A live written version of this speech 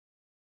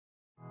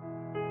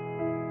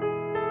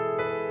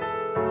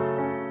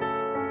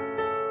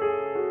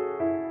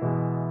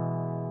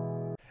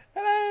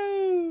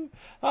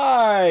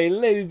Hi,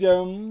 ladies and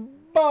gentlemen,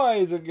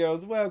 boys and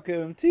girls,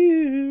 welcome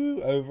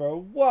to over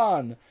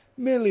 1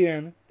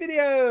 million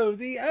videos,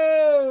 the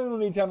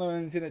only channel on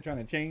the internet trying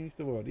to change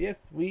the world.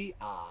 Yes, we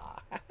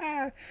are.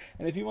 And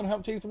if you want to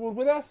help change the world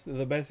with us,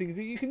 the best things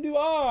that you can do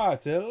are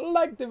to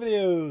like the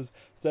videos,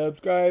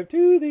 subscribe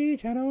to the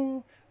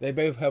channel. They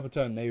both help a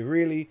ton. They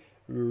really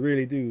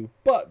do.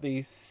 But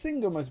the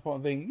single most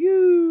important thing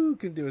you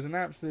can do as an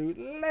absolute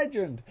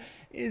legend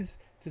is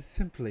to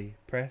simply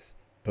press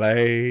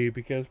play,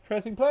 because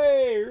pressing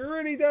play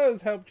really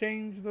does help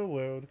change the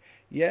world.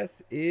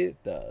 Yes,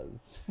 it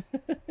does.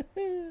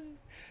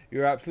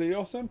 You're absolutely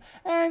awesome.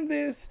 And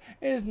this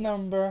is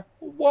number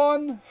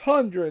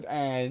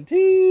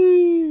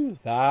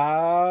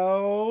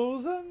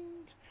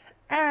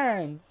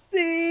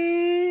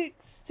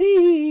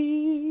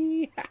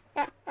 102,060.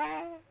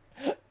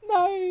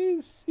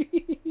 Nice.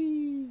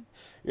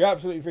 You're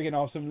absolutely freaking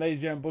awesome, ladies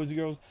and gentlemen, boys and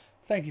girls.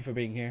 Thank you for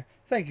being here.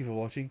 Thank you for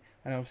watching.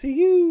 And I'll see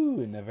you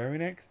in the very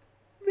next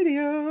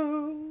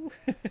video.